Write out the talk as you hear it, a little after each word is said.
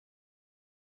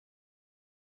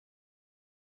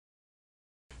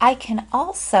I can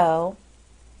also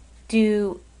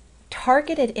do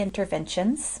targeted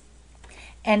interventions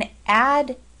and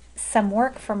add some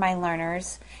work for my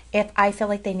learners if I feel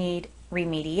like they need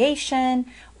remediation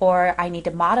or I need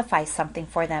to modify something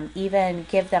for them, even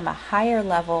give them a higher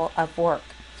level of work.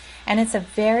 And it's a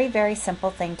very, very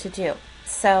simple thing to do.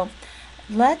 So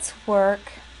let's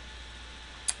work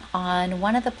on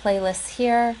one of the playlists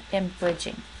here in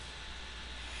bridging.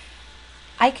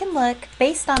 I can look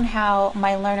based on how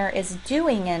my learner is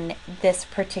doing in this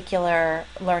particular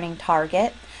learning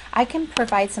target. I can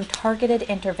provide some targeted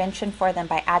intervention for them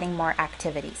by adding more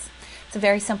activities. It's a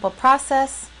very simple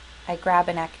process. I grab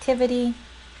an activity,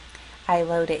 I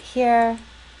load it here,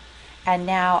 and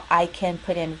now I can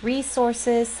put in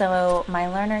resources so my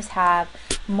learners have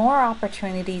more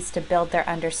opportunities to build their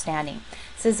understanding.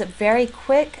 This is very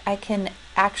quick. I can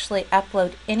actually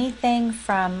upload anything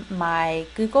from my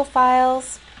Google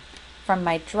files, from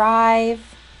my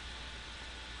Drive,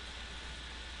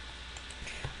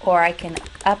 or I can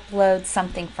upload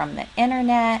something from the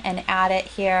internet and add it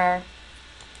here.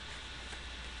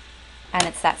 And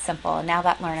it's that simple. And now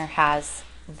that learner has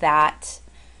that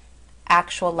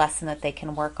actual lesson that they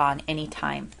can work on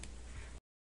anytime.